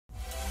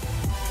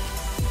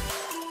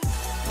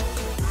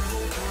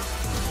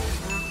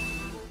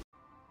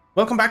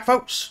Welcome back,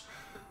 folks.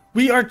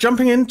 We are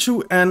jumping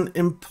into an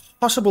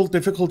impossible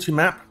difficulty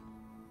map.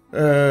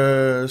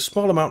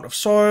 Small amount of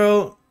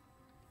soil,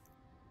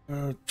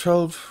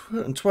 12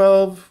 and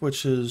 12,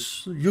 which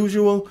is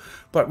usual,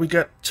 but we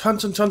get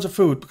tons and tons of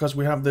food because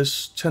we have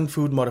this 10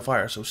 food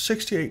modifier, so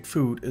 68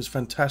 food is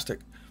fantastic.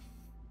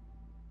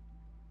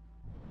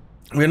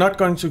 We're not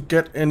going to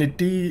get any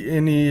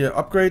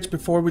upgrades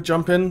before we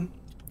jump in,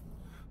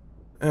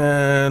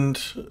 and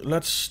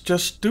let's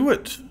just do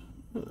it.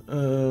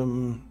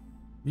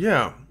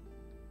 Yeah.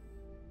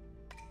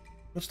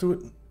 Let's do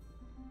it.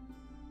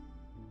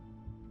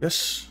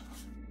 Yes.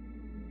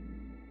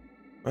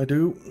 I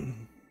do.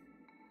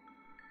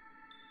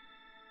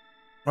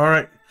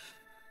 Alright.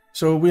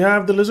 So we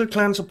have the Lizard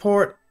Clan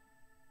support,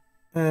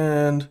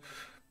 and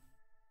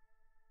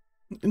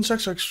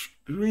insects are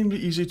extremely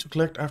easy to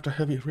collect after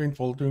heavy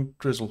rainfall during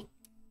drizzle.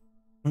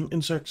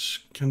 Insects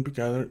can be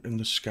gathered in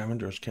the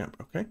scavenger's camp,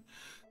 okay?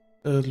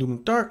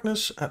 Looming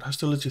darkness at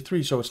hostility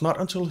 3, so it's not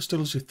until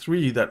hostility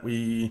 3 that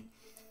we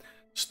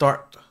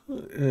start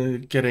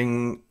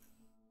getting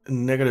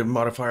negative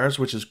modifiers,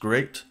 which is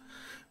great.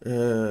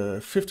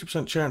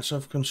 50% chance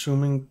of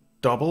consuming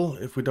double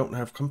if we don't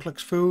have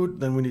complex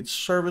food. Then we need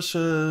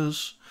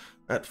services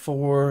at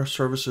 4,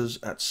 services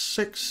at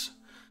 6,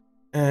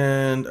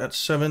 and at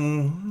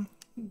 7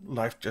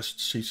 life just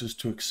ceases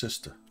to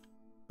exist,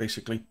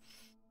 basically.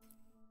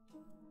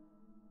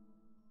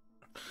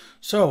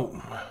 So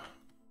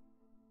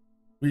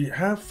we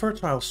have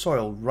fertile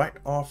soil right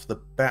off the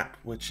bat,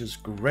 which is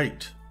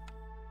great.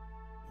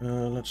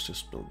 Let's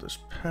just build this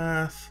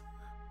path.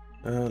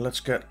 Let's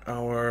get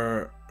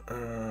our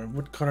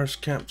woodcutters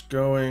camps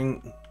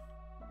going.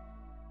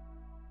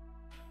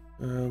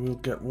 We'll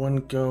get one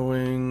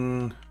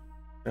going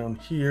down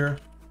here,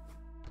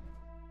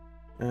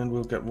 and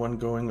we'll get one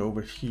going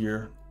over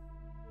here.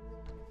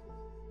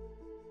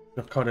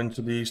 I've cut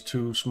into these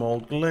 2 small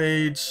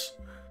glades.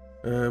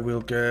 We'll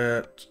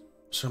get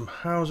some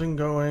housing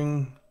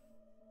going.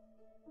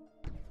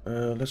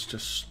 Let's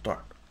just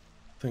start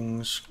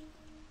things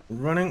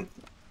running.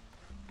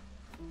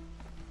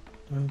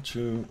 1,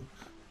 2,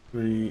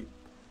 3.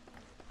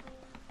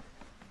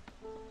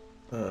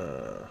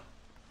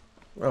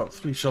 Well,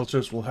 3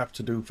 shelters will have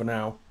to do for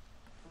now.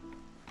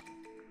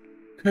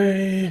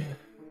 Okay.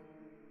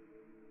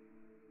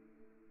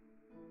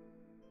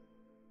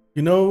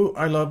 You know,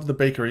 I love the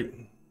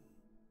bakery.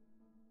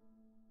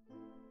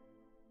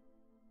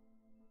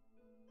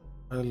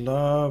 I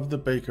love the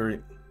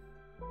bakery.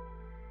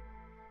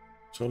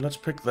 So let's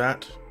pick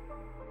that.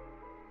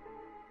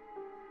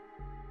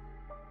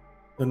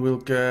 Then we'll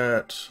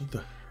get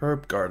the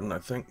herb garden, I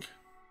think.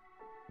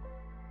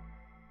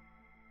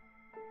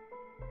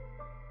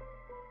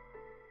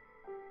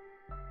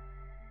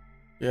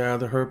 Yeah,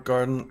 the herb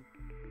garden.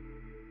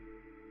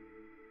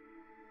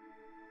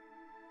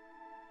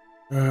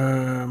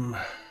 I'm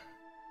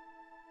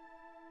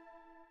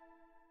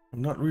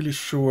not really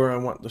sure I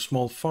want the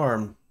small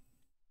farm.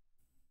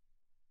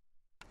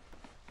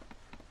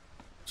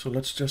 So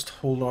let's just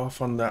hold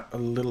off on that a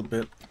little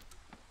bit.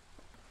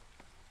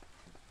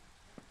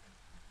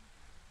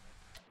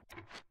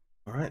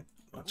 Alright,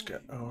 let's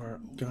get our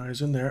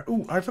guys in there.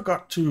 Ooh, I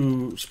forgot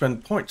to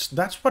spend points.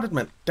 That's what it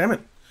meant. Damn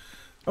it.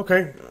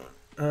 Okay,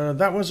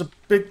 that was a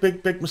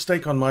big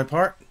mistake on my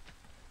part.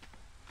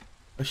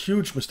 A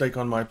huge mistake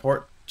on my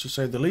part, to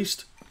say the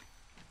least.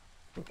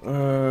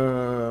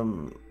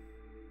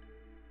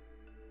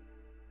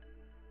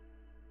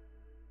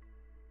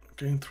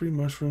 Gain 3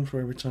 mushrooms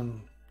for every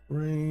time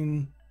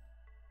rain.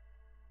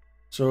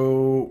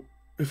 So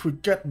if we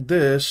get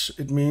this,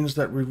 it means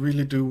that we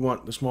really do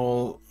want the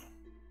small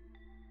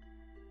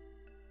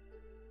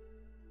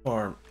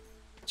farm.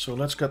 So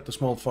let's get the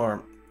small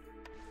farm.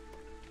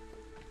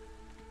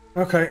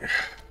 Okay,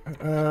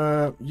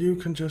 you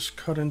can just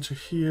cut into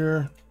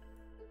here.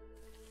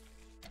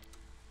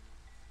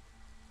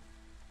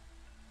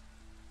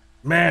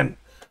 Man,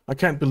 I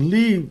can't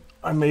believe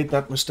I made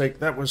that mistake.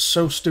 That was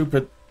so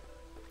stupid.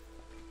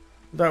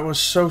 That was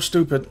so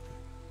stupid.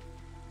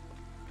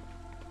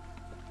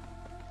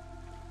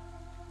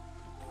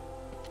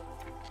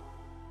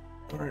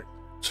 Alright,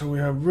 so we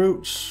have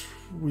roots.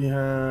 We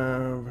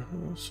have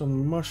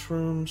some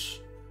mushrooms.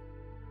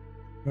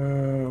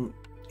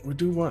 We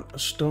do want a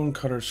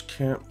stonecutter's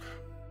camp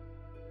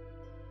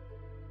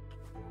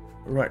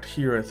right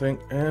here, I think,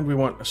 and we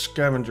want a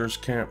scavenger's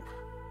camp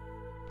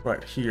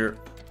right here.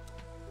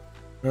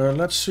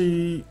 Let's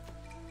see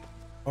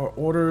our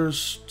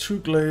orders. 2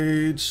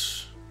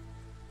 glades,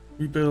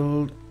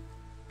 rebuild,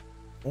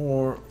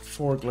 or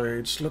 4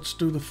 glades. Let's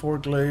do the 4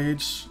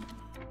 glades.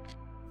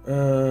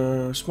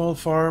 Small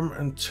farm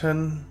and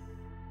 10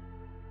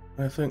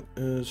 I think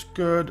is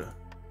good,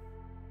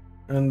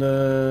 and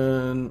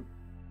then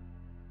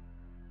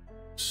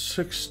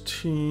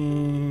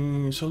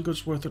 16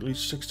 Silgood's worth at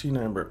least 16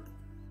 amber.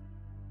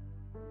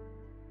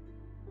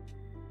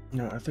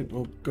 Yeah, I think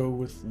we'll go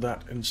with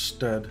that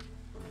instead.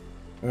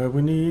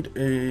 We need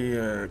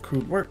a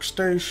crude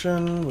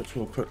workstation, which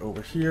we'll put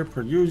over here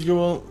per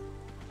usual.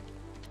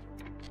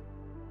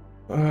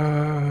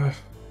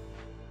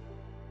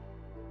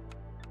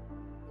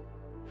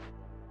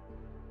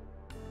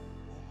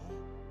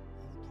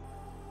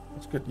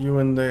 Let's get you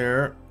in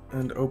there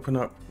and open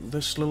up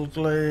this little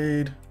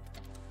glade.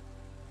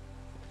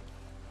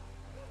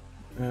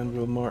 And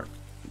we'll mark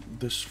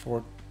this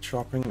for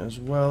chopping as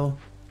well.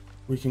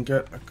 We can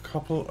get a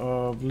couple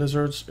of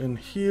lizards in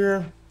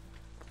here.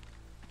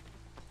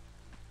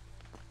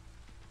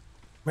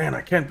 Man,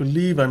 I can't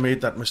believe I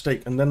made that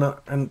mistake, and then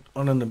and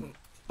on an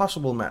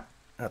impossible map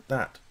at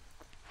that.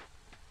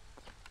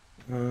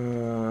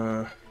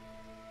 It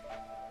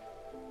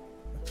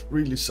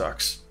really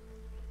sucks.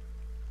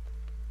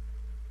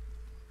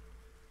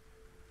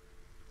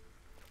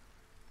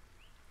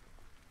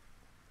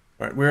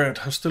 Alright, we're at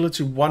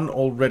hostility 1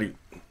 already.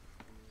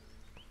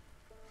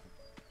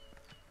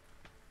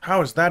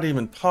 How is that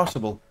even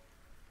possible?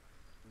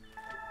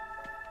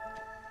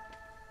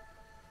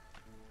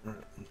 Right.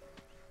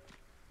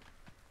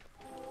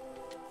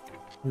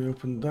 We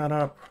open that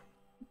up.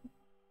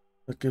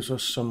 That gives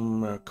us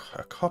some a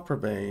copper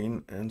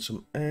vein and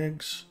some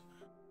eggs.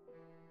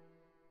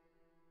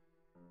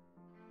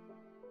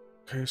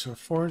 Okay, so a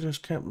forager's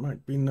camp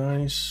might be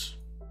nice.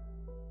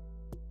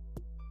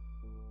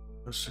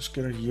 Let's just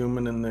get a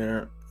human in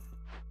there.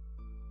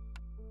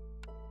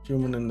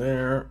 Human in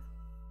there.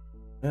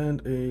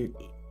 And a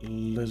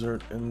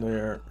lizard in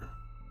there.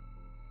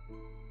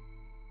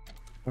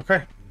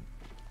 Okay.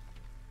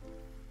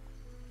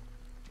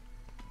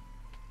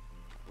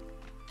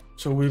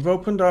 So we've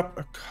opened up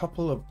a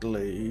couple of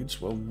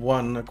glades. Well,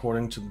 one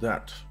according to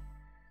that.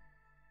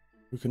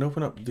 We can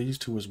open up these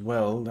two as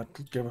well. That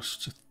could give us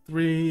to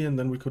 3, and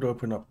then we could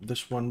open up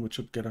this one, which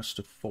would get us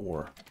to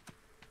 4.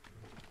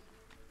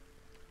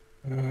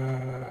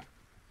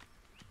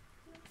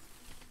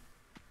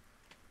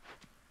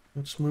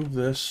 Let's move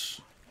this.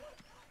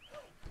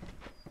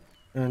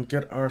 And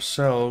get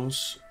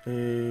ourselves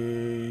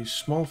a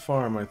small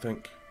farm, I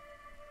think.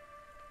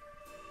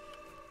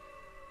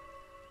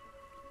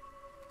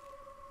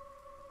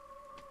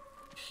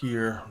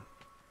 Here.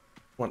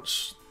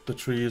 Once the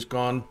tree is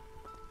gone.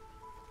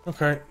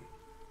 Okay.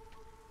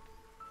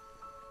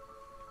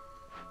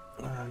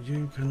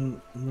 You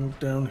can move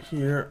down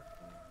here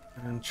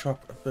and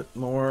chop a bit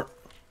more.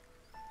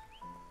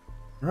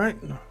 Right.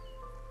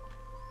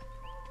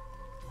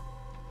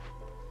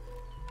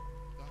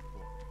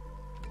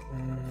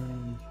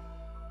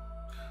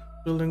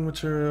 Building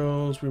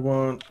materials, we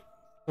want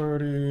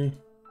 30,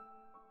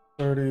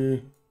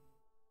 30,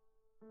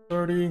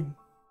 30.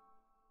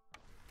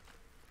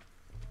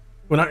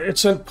 When it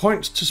said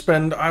points to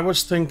spend, I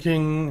was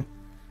thinking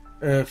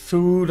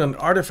food and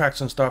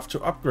artifacts and stuff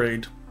to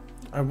upgrade.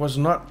 I was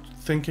not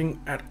thinking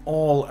at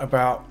all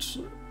about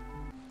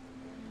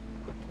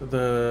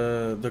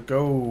the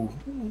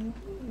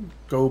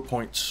go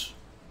points.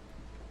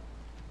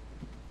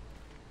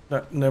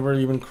 That never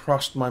even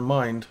crossed my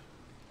mind.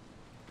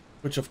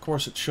 Which of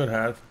course it should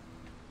have.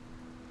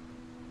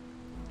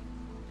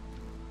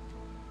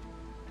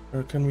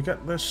 Can we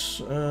get this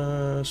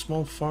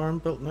small farm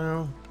built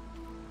now?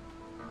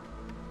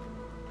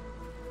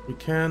 We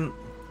can.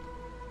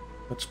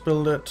 Let's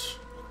build it.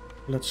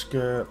 Let's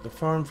get the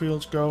farm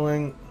fields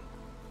going.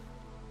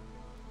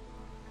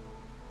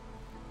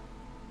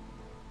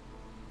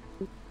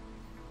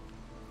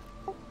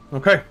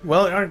 Okay,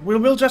 well,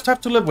 we'll just have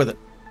to live with it.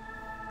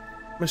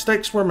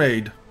 Mistakes were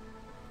made.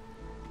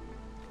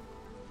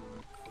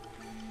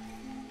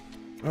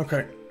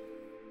 Okay.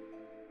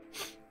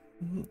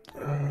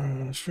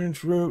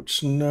 Strange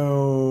roots,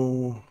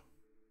 no.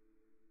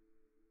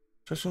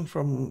 Session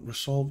from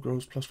Resolve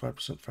grows plus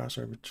 5%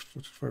 faster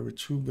for every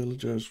 2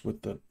 villagers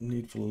with the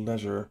needful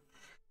leisure.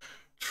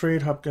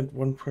 Trade hub get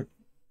 1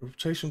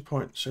 rotation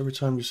points every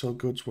time you sell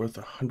goods worth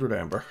 100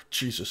 amber.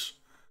 Jesus.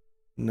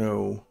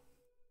 No.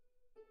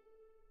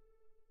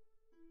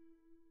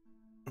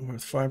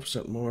 Worth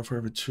 5% more for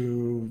every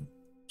 2.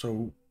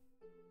 So,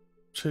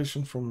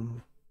 rotation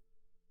from...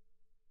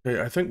 Okay,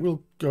 I think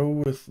we'll go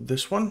with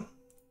this one.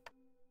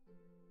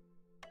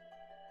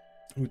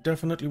 We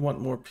definitely want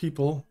more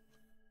people.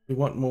 We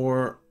want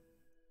more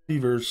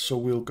beavers, so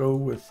we'll go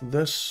with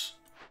this.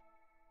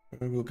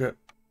 And we'll get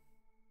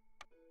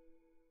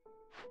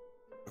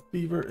a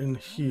beaver in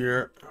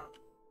here.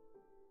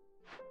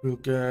 We'll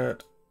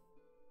get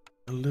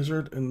a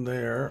lizard in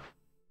there.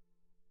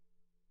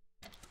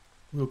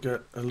 We'll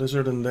get a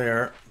lizard in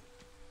there.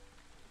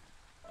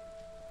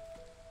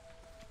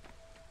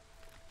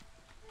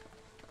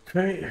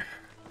 Okay.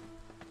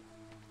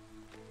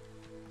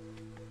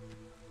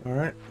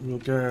 Alright, we'll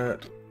get a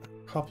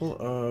couple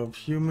of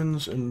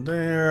humans in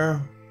there.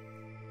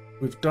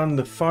 We've done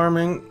the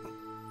farming.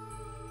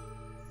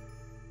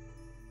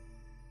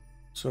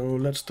 So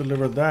let's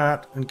deliver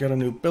that and get a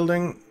new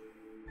building.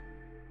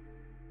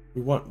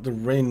 We want the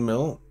rain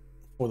mill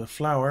for the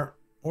flour,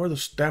 or the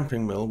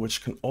stamping mill,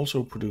 which can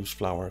also produce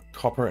flour,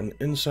 copper and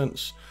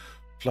incense,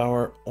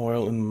 flour,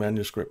 oil, and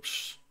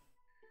manuscripts.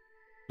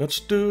 Let's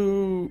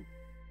do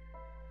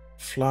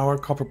flour,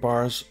 copper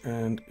bars,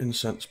 and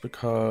incense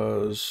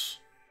because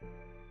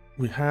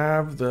we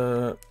have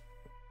the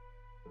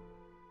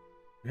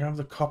We have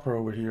the copper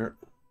over here.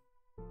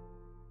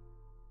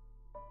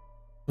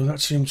 Well,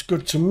 that seems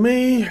good to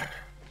me.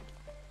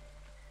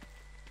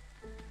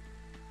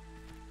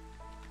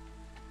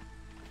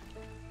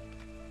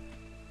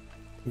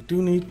 We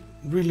do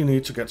really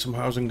need to get some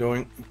housing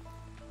going.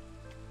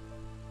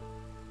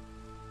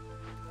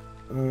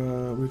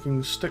 We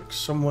can stick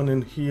someone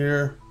in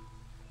here.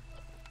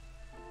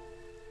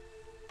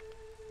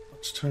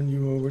 Let's turn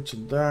you over to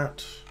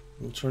that.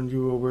 We'll turn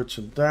you over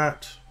to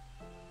that.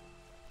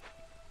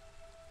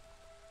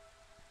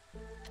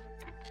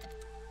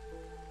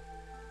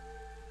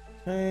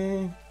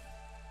 Okay.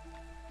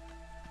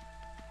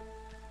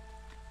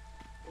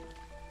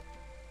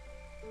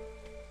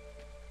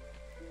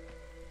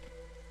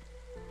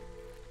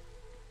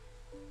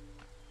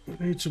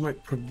 We need to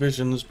make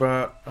provisions,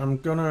 but I'm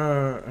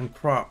gonna, and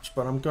crops,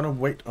 but I'm gonna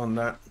wait on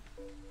that.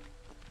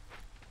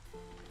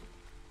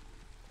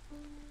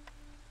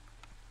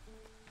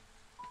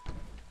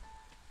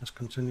 Let's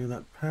continue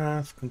that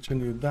path,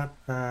 continue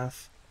that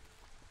path.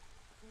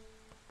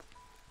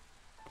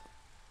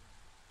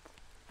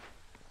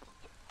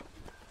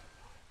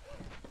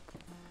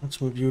 Let's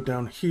move you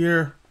down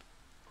here.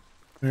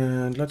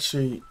 And let's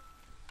see.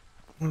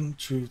 1,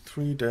 2,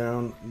 3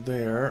 down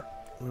there.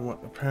 We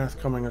want the path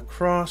coming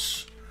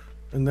across.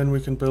 And then we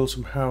can build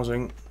some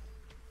housing.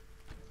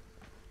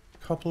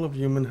 Couple of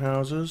human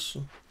houses.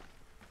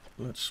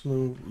 Let's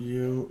move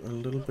you a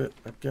little bit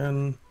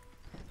again.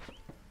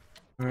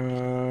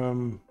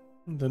 Then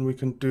we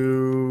can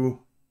do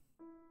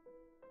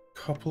a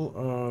couple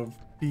of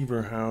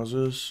beaver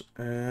houses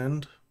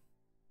and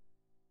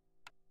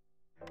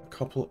a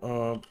couple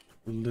of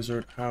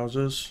lizard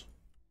houses,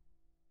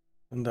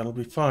 and that'll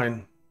be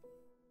fine.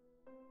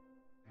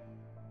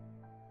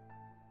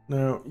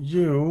 Now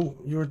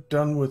you're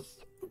done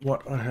with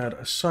what I had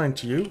assigned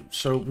to you,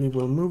 so we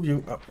will move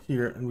you up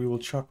here and we will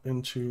chop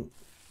into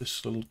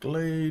this little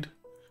glade.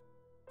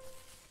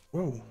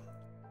 Whoa.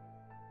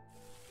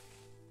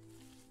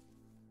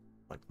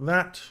 Like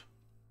that.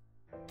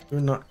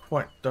 You're not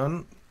quite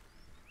done.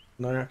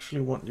 And I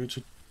actually want you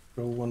to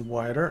go one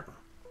wider.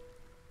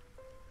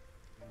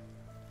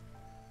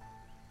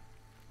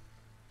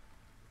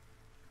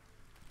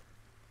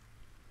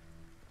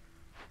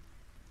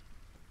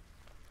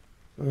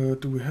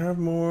 Do we have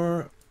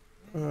more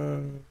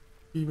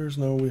beavers?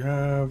 No, we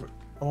have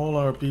all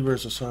our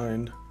beavers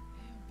assigned.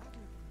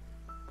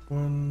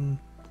 One.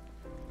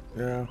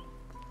 Yeah.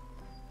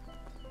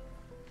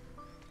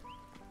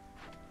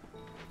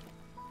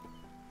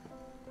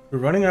 We're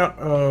running out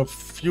of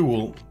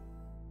fuel.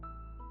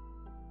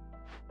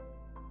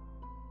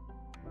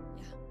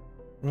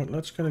 Right,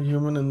 let's get a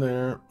human in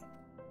there.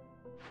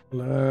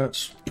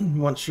 Let's,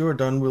 once you're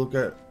done, we'll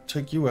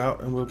take you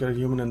out and we'll get a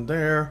human in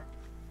there.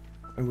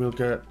 And we'll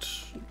get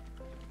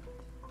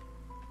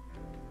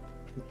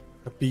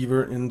a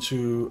beaver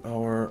into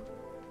our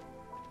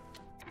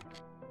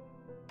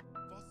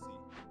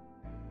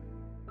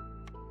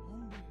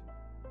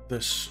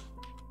this.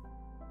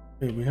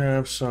 Okay, we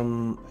have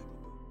some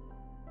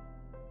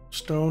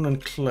stone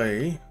and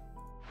clay.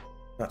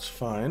 That's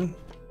fine.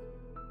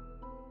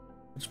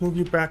 Let's move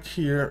you back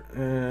here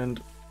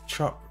and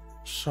chop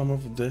some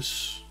of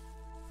this.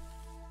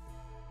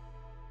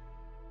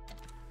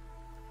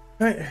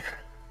 Okay.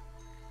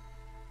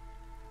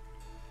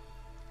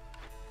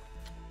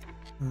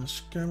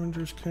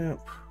 Scavenger's camp.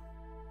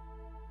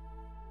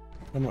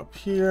 Come up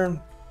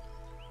here.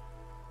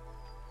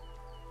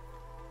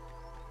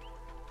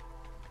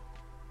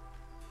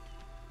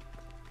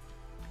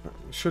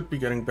 We should be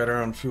getting better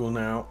on fuel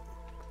now.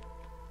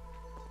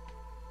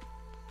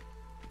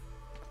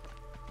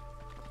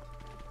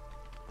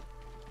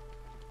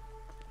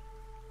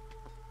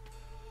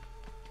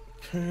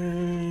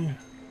 Okay.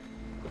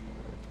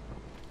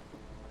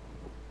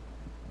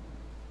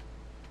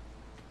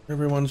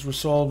 Everyone's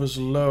resolve is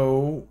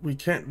low. We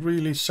can't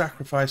really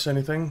sacrifice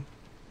anything.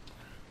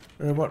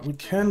 What we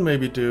can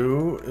maybe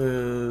do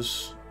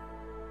is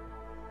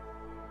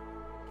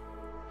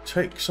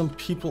take some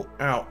people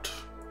out.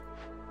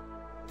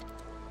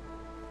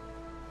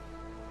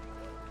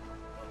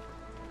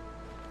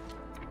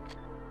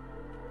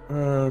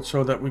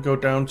 So that we go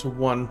down to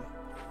 1.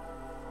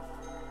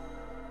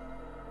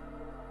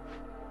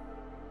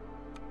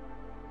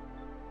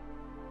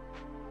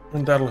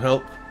 And that'll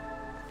help.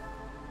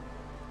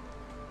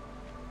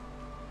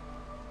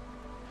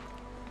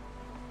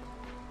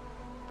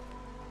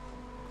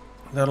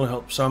 That'll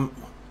help some.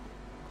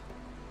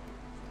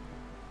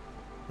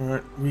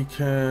 Alright, we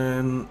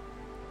can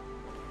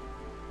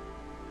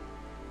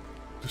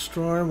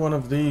destroy one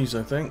of these,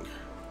 I think.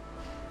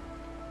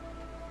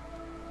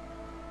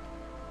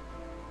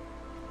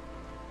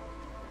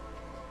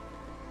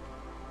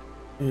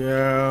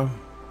 Yeah.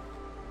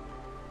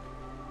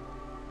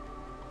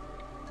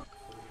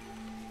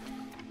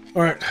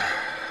 Alright.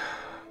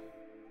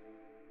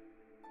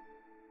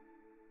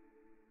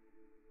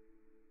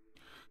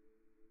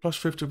 Plus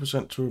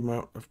 50% to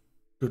amount of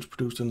goods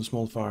produced in the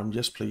small farm.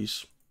 Yes,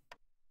 please.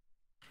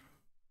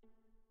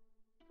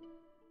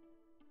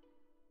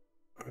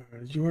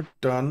 You're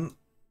done.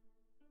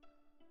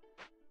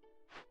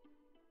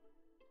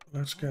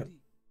 let's get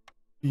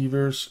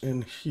beavers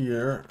in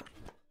here.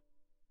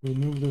 We'll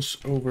move this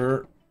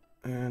over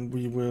and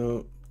we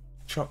will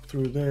chop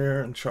through there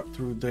and chop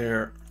through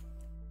there.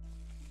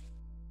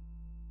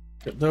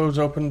 Get those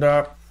opened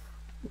up.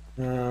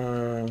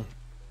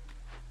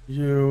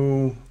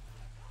 You...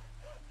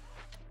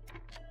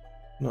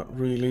 Not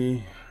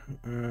really.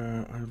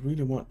 I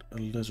really want a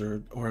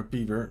lizard or a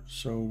beaver,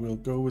 so we'll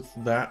go with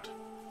that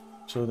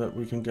so that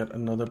we can get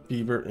another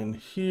beaver in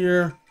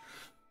here.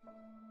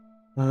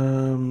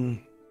 18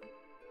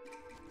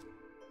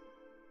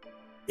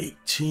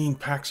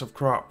 packs of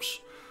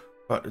crops,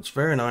 but it's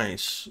very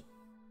nice.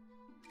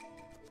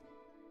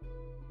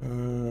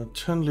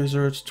 10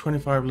 lizards,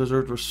 25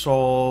 lizard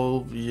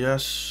resolve,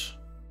 yes.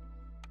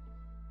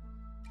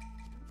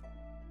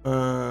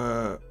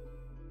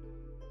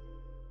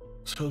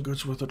 Sell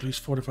goods with at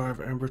least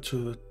 45 amber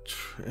to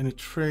any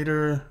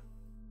trader.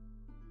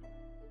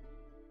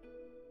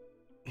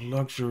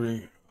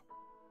 Luxury.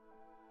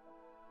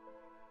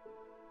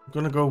 I'm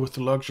gonna go with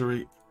the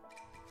luxury.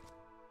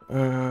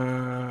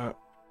 24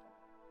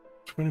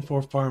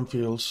 farm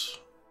fields.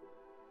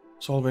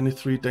 Solve any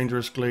 3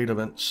 dangerous glade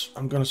events.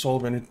 I'm gonna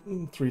solve any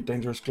 3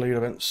 dangerous glade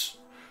events.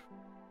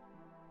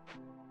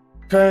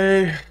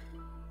 Okay.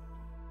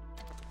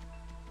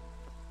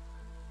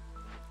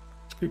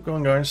 Let's keep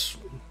going, guys.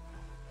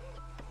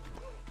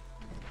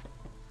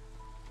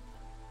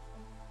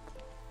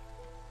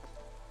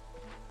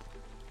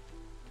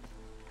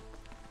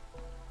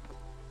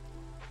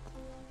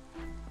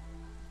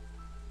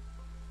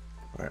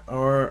 Alright,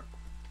 our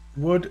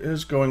wood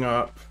is going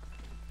up.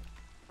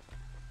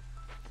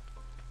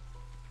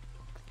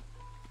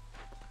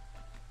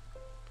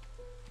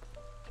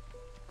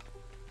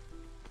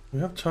 We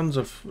have tons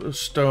of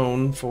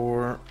stone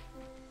for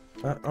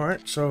that.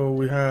 Alright, so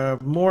we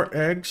have more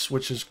eggs,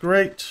 which is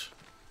great.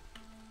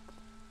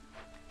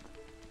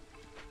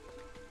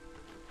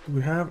 Do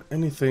we have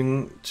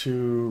anything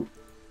to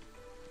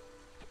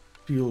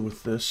deal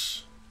with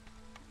this?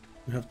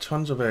 We have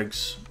tons of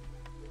eggs.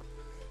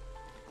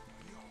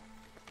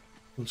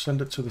 We'll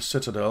send it to the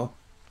citadel,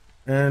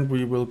 and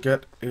we will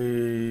get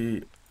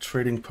a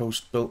trading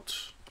post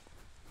built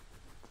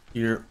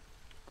here.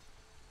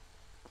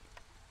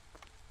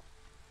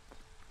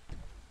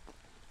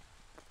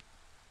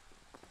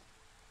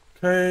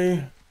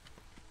 Okay.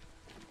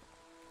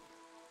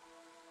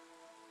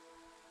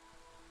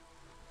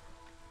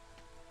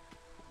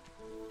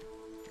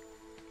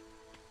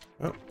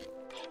 Oh,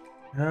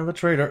 we have a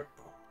trader.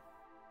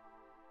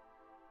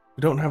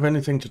 We don't have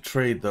anything to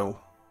trade though.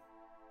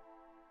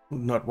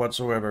 Not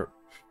whatsoever.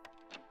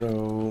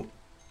 So,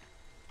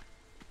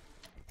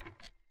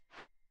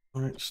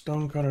 alright,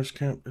 Stonecutter's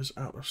camp is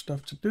out of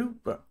stuff to do,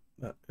 but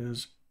that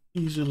is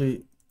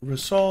easily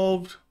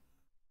resolved.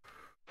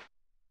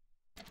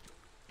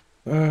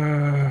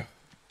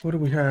 What do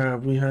we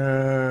have? We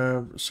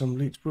have some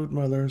leech brood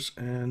mothers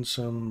and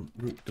some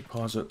root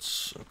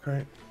deposits.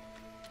 Okay.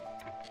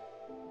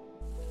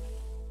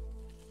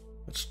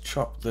 Let's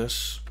chop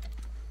this.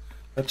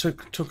 That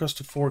took us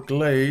to 4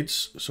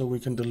 glades, so we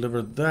can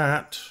deliver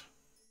that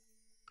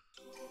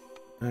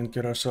and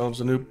get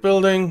ourselves a new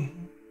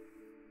building.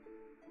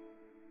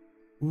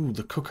 Ooh,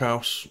 the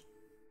cookhouse.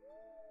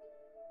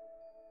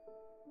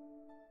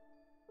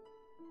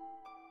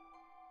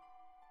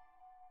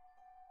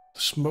 The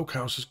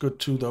smokehouse is good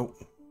too, though.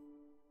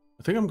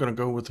 I think I'm gonna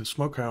go with the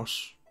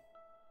smokehouse.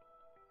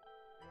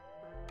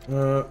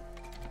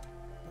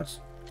 Let's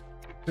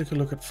take a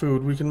look at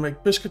food. We can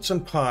make biscuits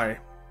and pie.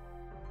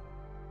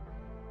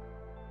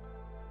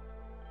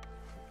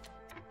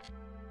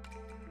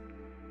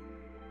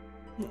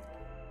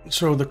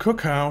 So the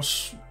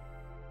cookhouse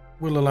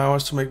will allow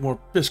us to make more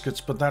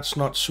biscuits, but that's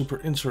not super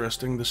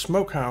interesting. The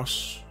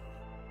smokehouse,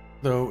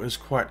 though, is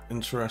quite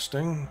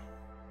interesting.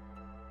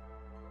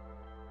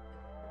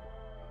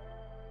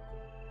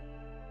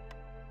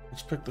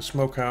 Let's pick the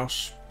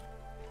smokehouse.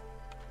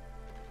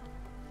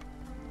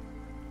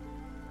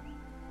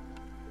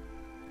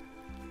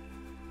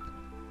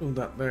 Build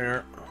that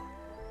there.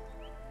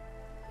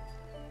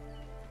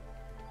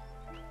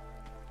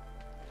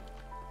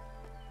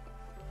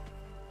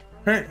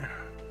 Okay.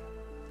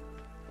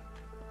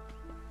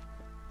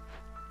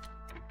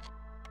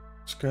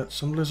 Let's get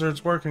some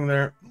lizards working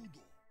there.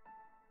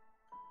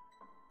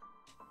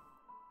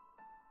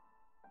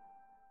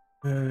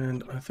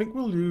 And I think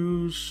we'll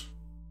use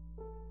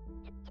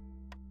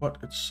what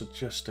it's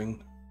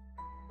suggesting.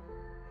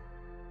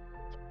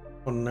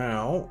 For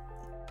now,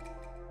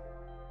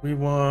 we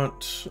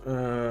want,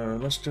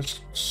 let's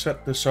just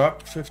set this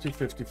up, 50,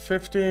 50,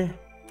 50.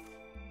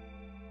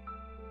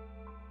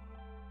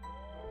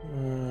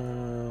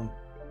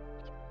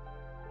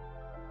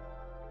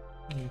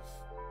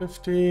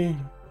 50.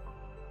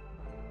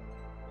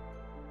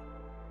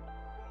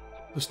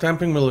 The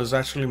stamping mill is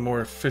actually more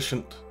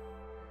efficient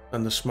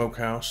than the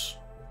smokehouse.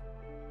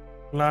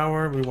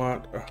 Flour, we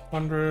want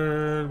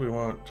 100, we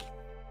want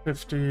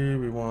 50,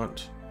 we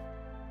want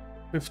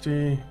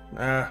 50.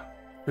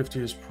 50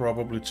 is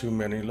probably too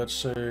many. Let's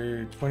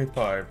say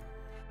 25.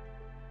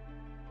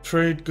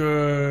 Trade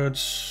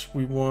goods.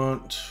 We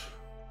want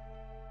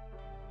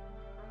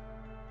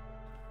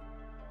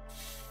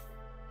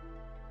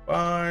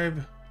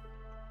 5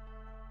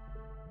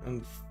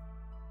 and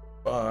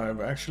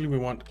 5. Actually, we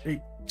want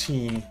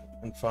 18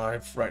 and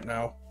 5 right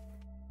now,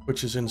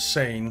 which is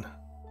insane.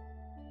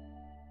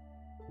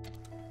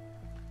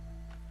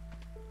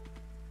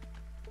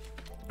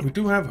 We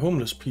do have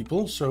homeless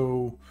people,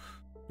 so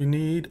we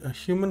need a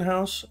human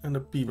house and a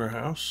beaver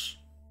house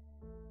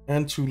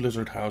and 2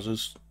 lizard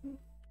houses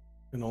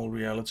in all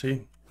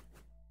reality.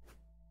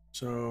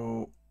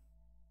 So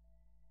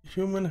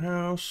human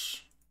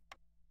house,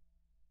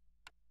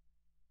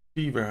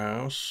 beaver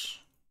house,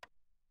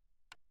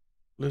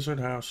 lizard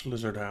house,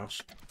 lizard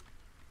house.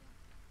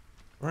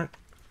 Right,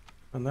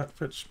 and that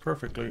fits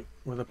perfectly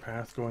with a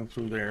path going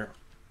through there.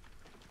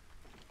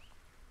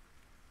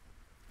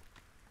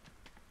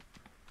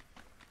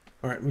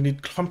 Alright, we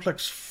need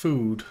complex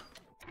food.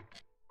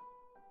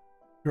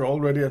 You're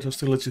already at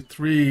hostility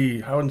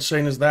 3. How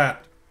insane is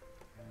that?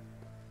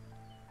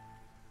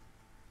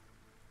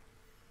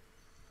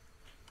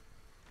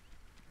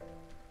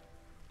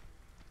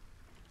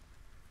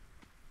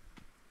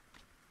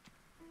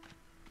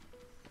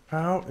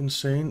 How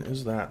insane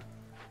is that?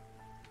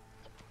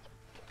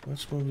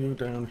 Let's move you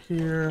down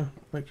here,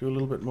 make you a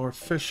little bit more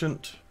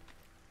efficient.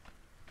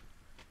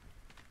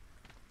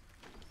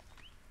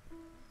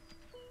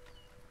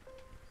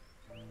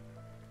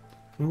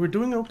 And we're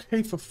doing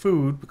okay for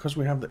food because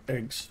we have the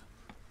eggs.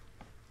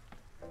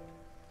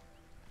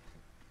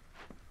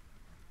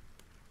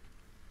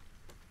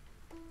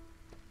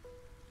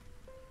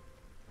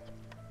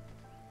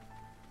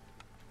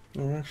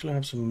 We actually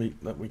have some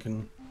meat that we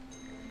can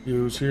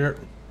use here.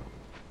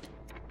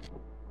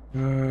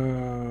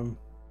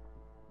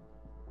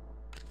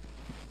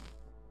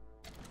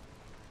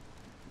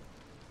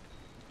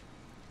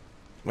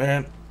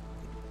 Man,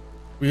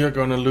 we are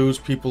gonna lose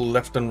people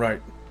left and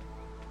right.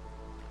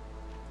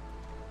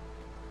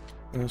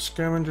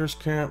 Scavengers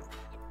camp.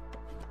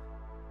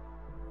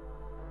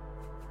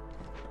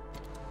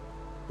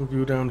 Move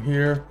you down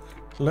here.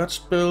 Let's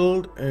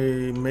build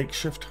a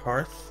makeshift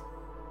hearth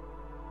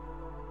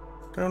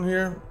down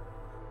here.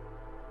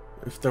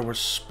 If there was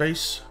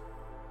space.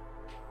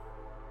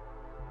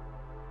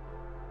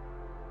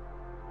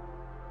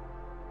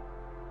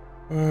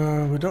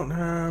 We don't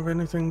have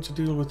anything to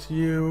deal with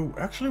you.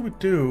 Actually, we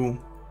do.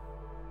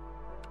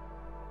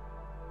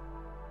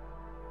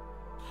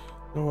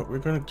 You know what? We're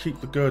going to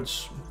keep the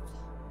goods.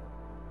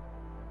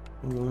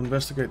 And we'll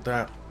investigate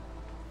that.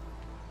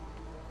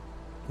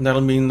 And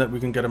that'll mean that we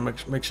can get a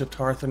makeshift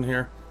hearth in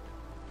here.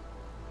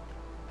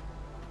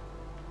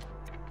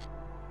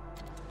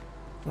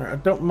 Alright, I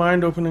don't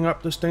mind opening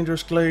up this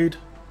dangerous glade.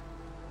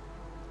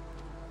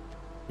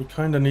 We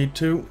kind of need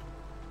to.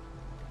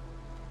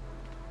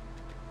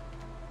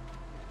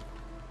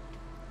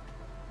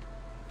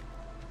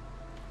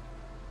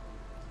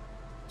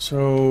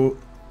 So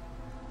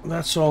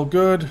that's all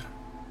good.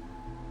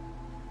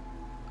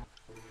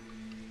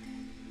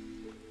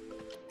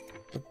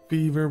 The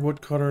beaver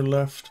woodcutter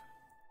left.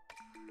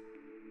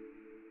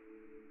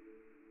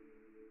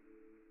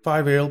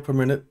 5 ale per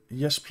minute.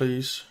 Yes,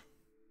 please.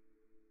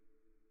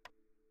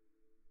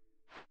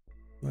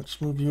 Let's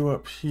move you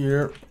up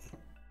here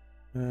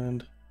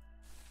and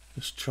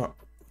just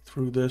chop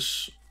through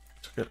this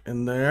to get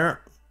in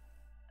there.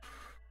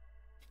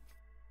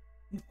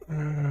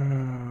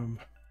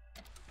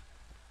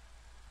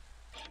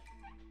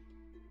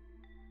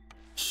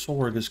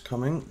 Sword is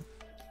coming.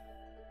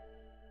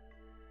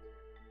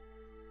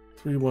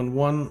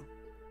 311.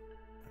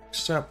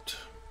 Accept.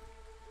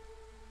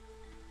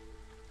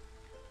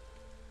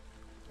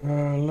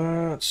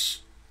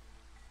 Let's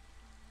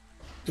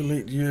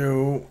delete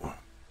you.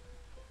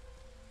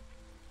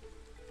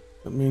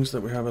 That means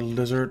that we have a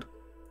lizard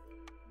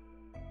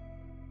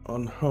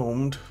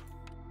unhomed.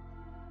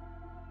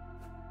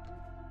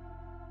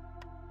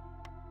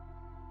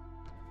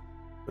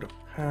 Bit of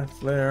path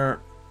there.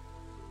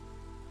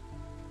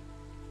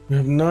 We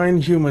have 9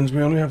 humans.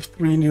 We only have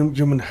 3 new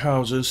human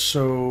houses,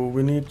 so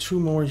we need 2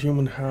 more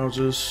human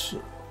houses.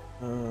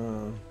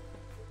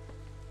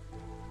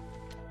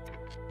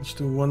 Let's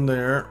do 1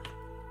 there.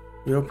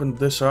 We opened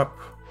this up.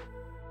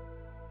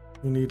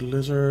 We need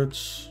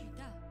lizards.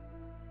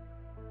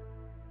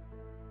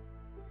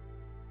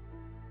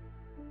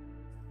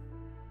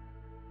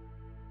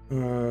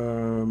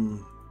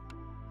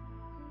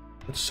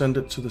 Let's send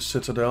it to the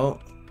citadel.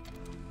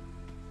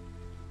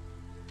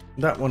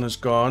 That one is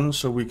gone,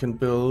 so we can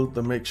build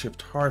the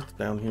makeshift hearth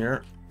down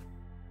here.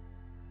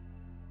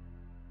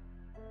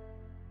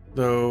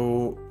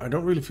 Though I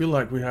don't really feel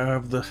like we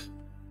have the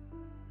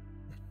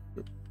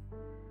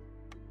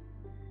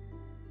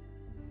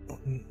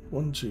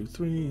 1, 2,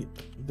 3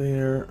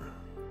 there.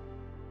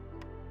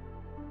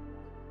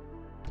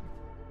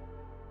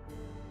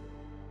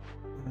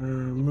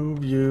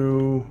 Move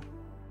you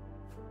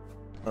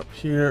up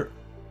here.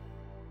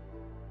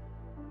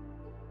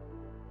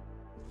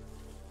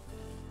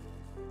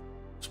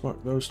 Let's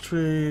mark those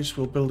trees.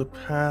 We'll build a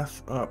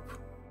path up.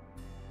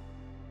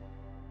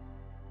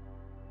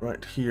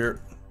 right here.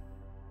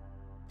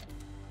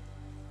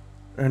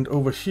 And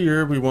over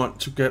here we want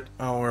to get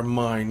our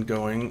mine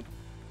going.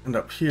 And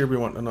up here we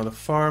want another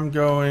farm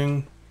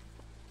going.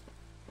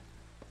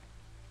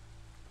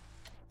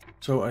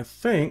 So I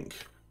think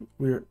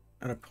we're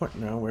at a point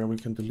now where we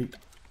can delete.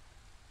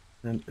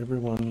 And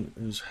everyone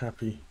is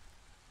happy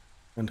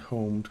and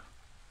homed.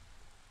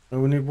 Now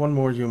we need one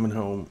more human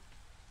home.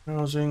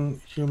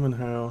 Housing, human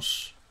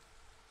house.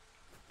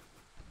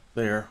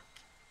 There.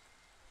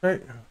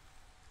 Okay.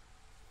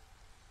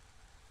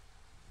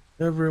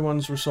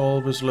 Everyone's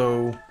resolve is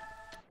low.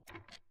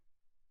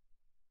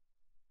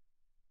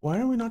 Why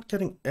are we not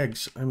getting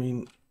eggs? I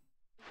mean...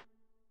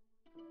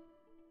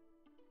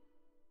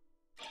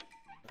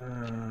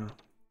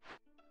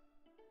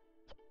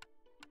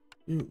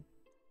 you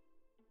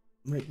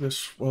make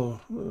this,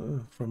 well,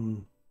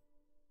 from...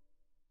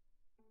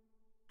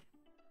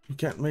 We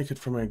can't make it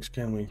from eggs,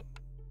 can we?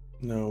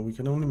 No, we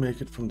can only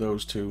make it from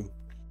those two.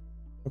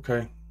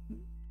 Okay.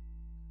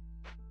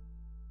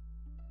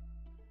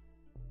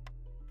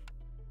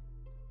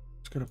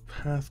 Let's get a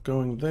path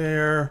going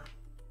there.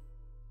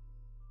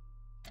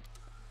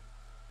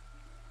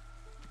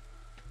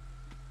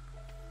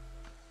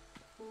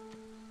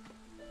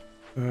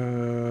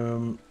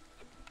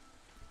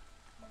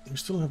 We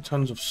still have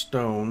tons of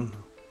stone.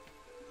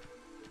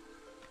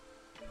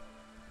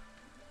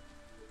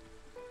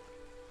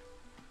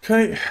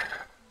 Okay.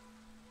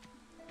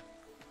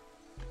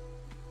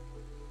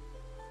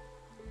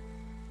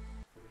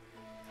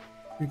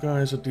 You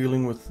guys are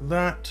dealing with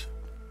that,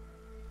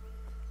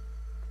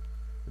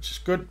 which is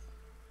good.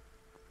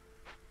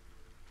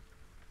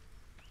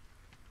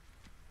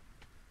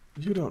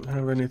 You don't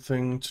have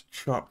anything to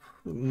chop.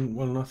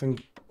 Well, nothing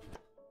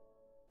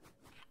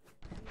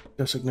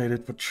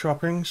designated for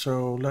chopping,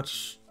 so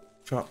let's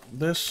chop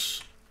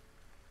this.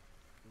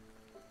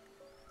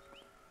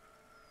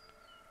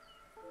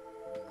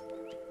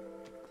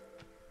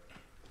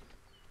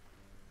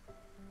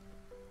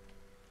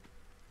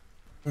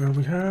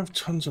 We have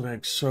tons of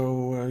eggs,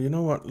 so you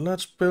know what?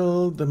 Let's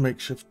build the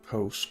makeshift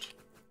post.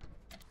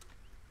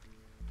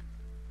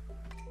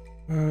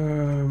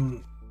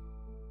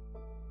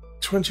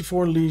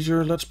 24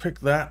 leisure, let's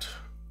pick that.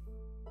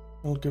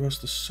 That'll give us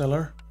the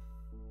cellar.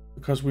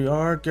 Because we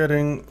are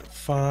getting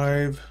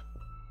 5...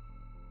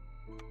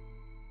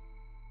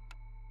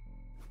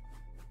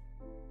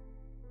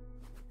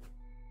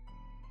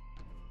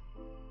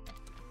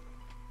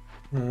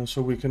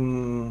 so we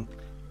can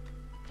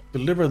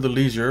deliver the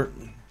leisure.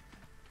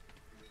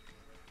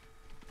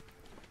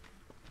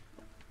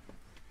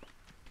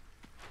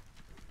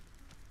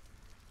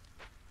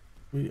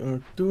 We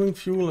are doing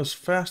fuel as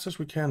fast as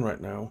we can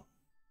right now.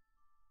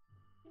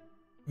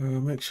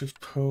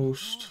 Makeshift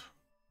post.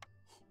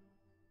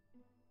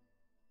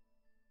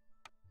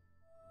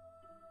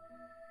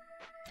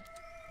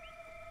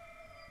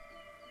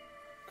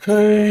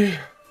 Okay.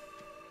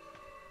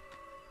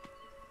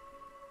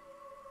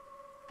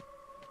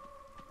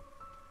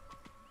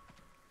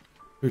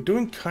 We're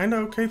doing kind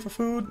of okay for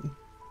food.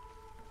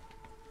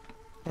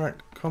 Alright,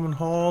 common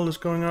hall is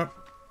going up.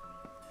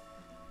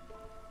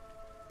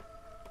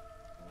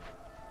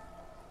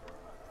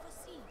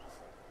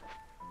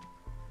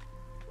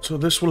 So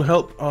this will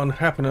help on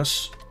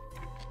happiness.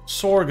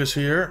 Sorg is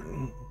here.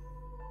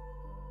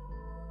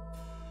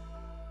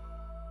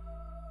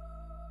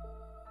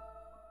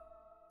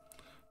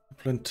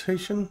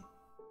 Plantation.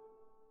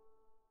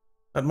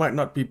 That might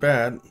not be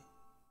bad.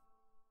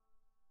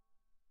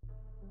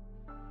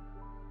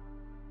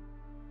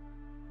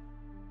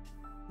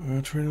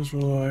 Traders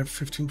will arrive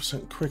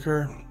 15%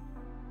 quicker.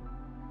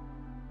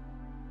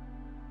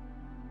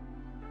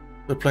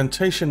 The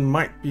plantation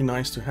might be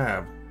nice to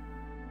have.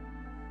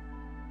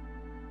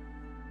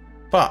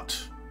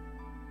 But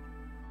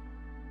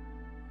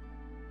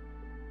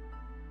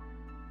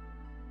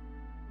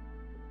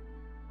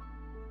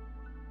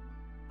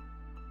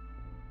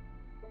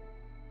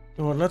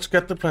so let's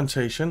get the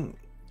plantation.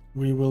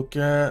 We will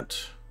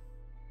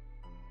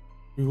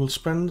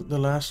spend the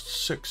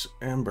last 6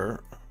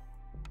 amber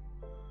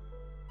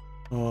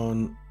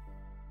on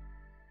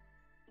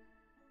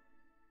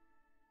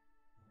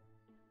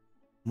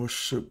mush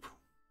soup.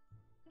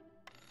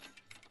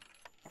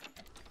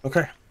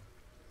 Okay.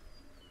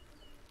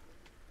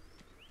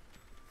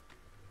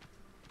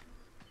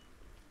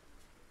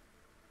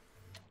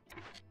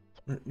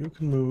 You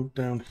can move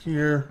down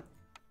here.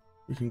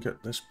 You can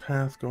get this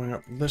path going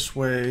up this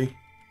way.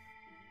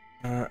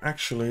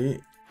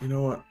 Actually, you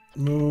know what?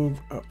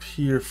 Move up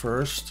here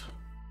first.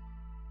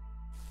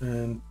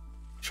 And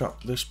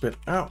chop this bit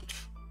out.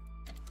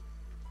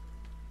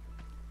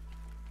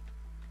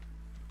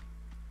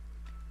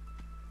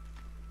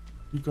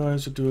 You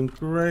guys are doing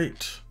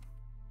great.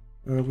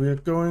 We are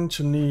going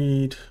to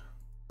need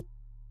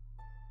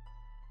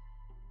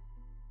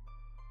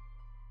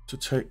to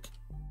take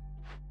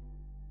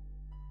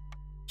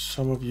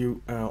some of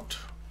you out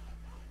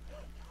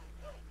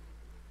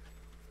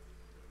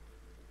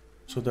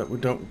so that we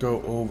don't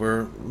go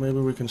over. Maybe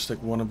we can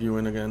stick one of you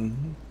in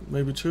again.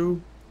 Maybe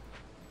 2.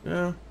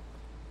 Yeah.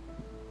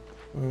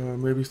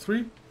 Maybe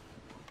 3?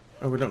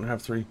 Oh, we don't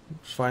have 3.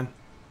 It's fine.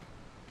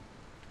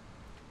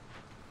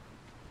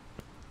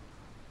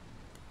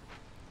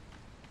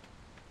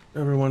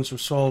 Everyone's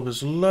resolve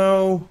is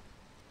low.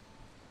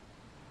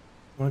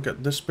 I want to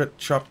get this bit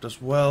chopped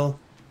as well.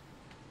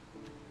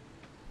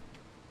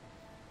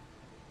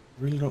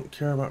 Really don't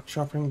care about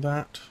chopping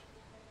that.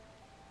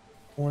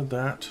 Or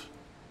that.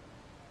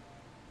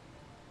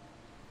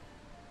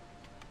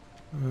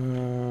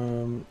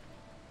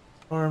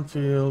 Farm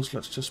fields,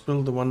 let's just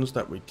build the ones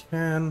that we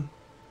can.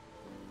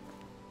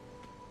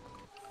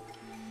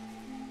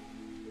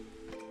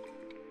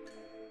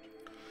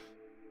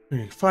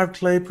 Okay, 5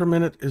 clay per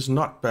minute is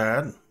not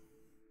bad.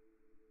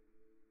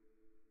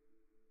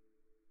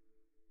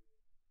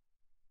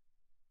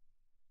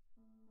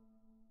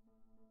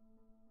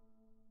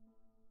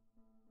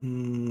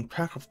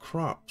 Pack of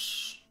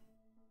crops.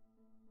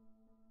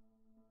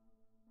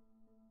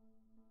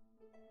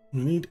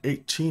 We need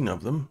 18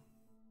 of them.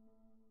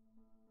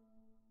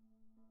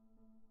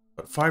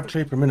 But 5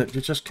 clay per minute,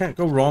 you just can't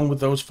go wrong with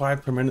those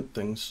 5 per minute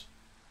things.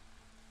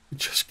 You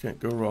just can't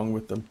go wrong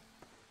with them.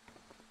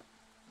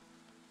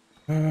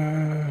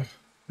 Can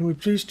we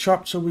please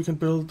chop so we can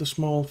build the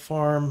small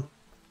farm?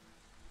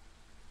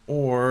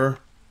 Or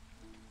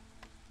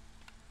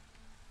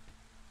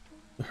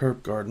the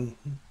herb garden?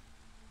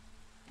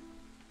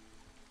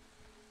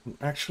 I'm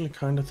actually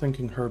kind of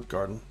thinking herb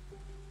garden.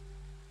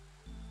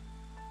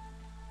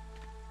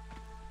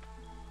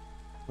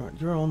 Right,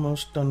 you're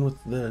almost done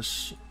with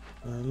this.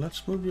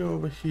 Let's move you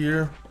over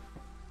here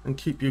and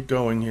keep you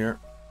going here.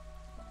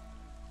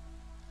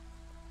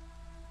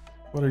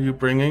 What are you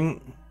bringing?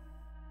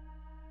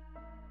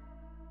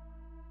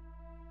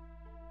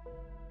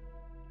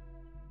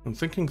 I'm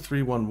thinking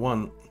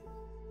 311.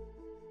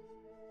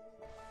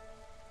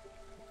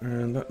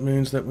 And that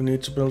means that we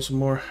need to build some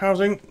more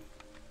housing.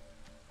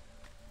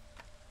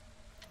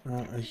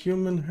 A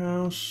human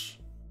house.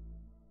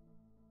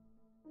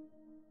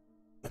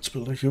 Let's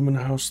build a human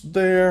house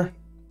there.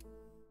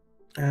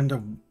 And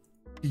a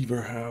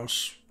beaver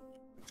house.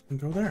 And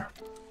go there.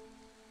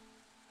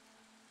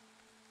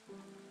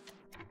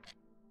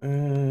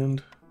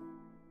 And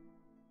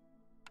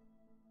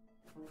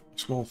a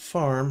small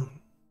farm,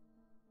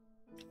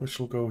 which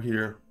will go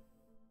here.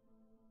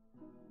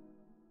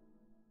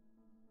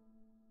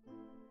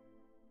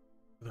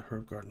 The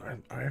herb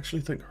garden. I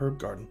actually think herb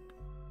garden.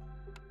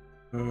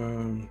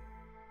 And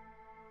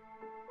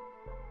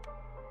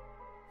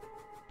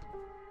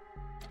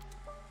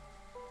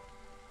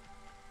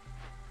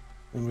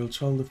we'll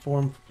tell the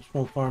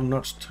small farm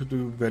not to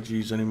do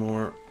veggies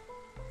anymore.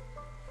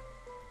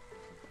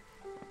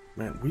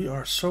 Man, we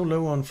are so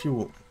low on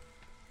fuel.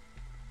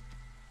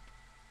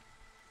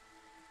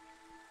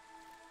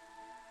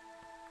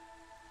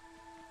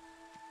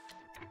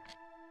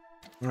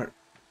 Right,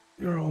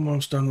 you're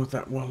almost done with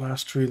that one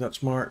last tree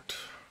that's marked.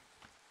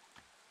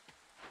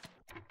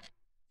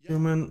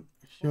 Human.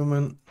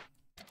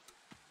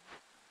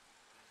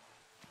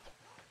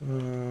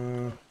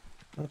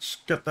 Let's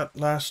get that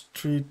last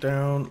tree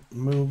down,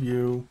 move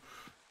you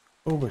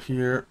over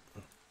here.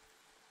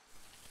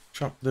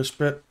 Chop this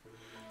bit.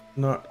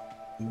 Not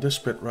this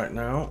bit right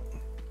now,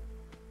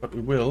 but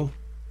we will.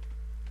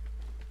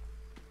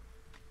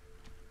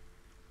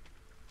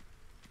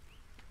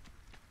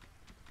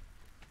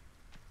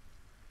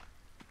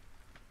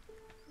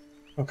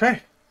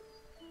 Okay.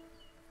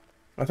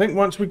 I think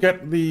once we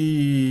get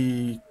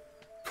the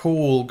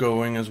coal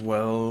going as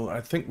well,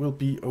 I think we'll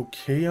be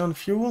okay on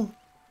fuel.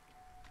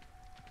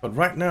 But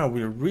right now,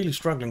 we're really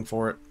struggling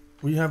for it.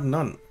 We have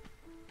none.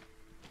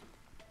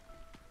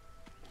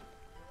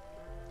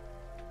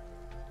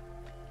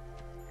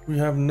 We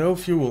have no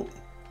fuel.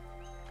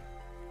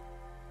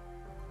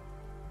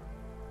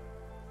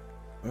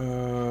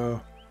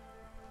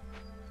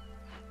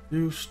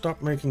 You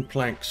stop making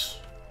planks.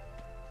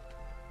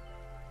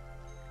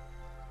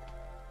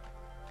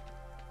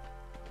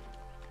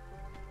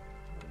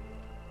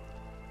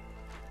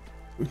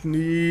 We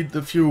need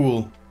the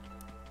fuel.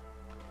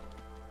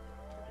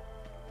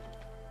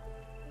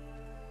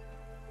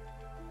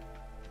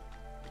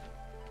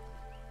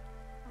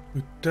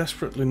 We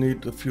desperately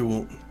need the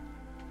fuel.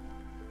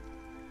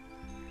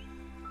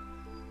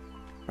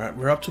 Alright,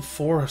 we're up to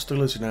 4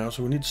 hostility now,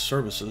 so we need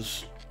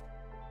services.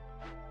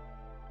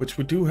 Which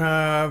we do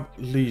have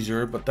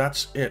leisure, but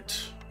that's it.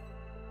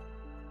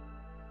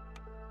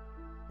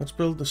 Let's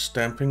build the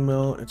stamping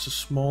mill. It's a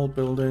small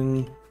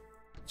building.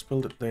 Let's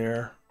build it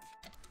there.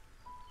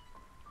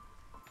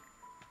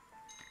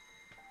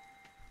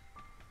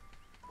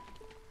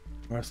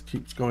 Earth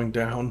keeps going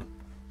down.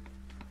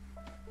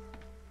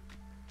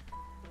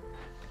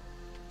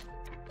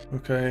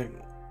 Okay.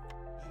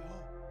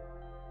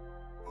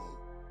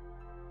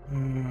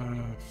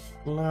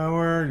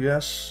 Flour,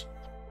 yes.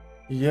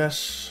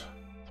 Yes.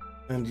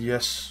 And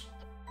yes.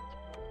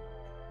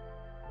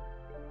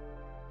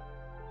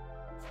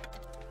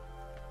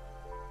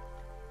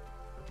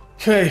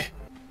 Okay.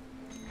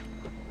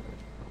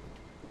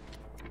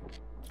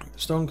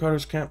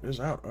 Stonecutter's camp is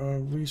out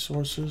of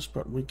resources,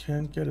 but we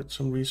can get it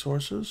some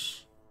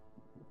resources.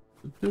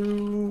 We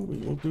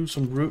will do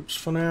some roots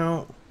for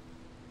now.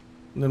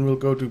 And then we'll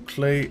go do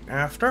clay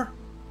after.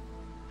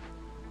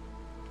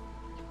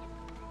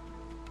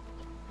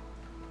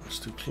 Let's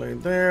do clay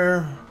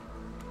there.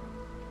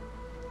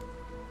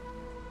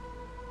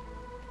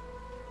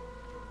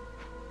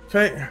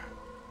 Okay.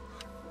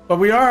 But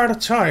we are out of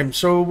time,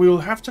 so we'll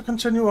have to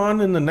continue on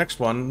in the next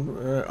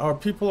one. Our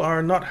people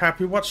are not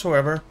happy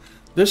whatsoever.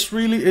 This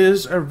really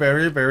is a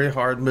very, very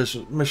hard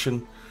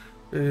mission.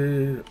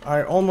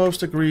 I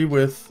almost agree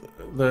with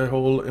the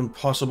whole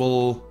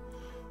impossible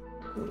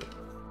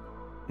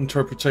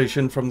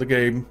interpretation from the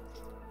game.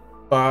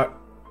 But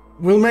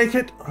we'll make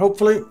it,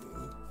 hopefully.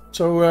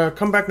 So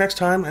come back next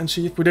time and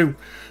see if we do.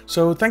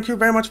 So thank you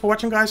very much for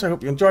watching, guys. I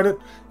hope you enjoyed it.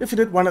 If you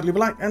did, why not leave a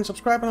like and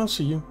subscribe, and I'll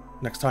see you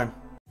next time.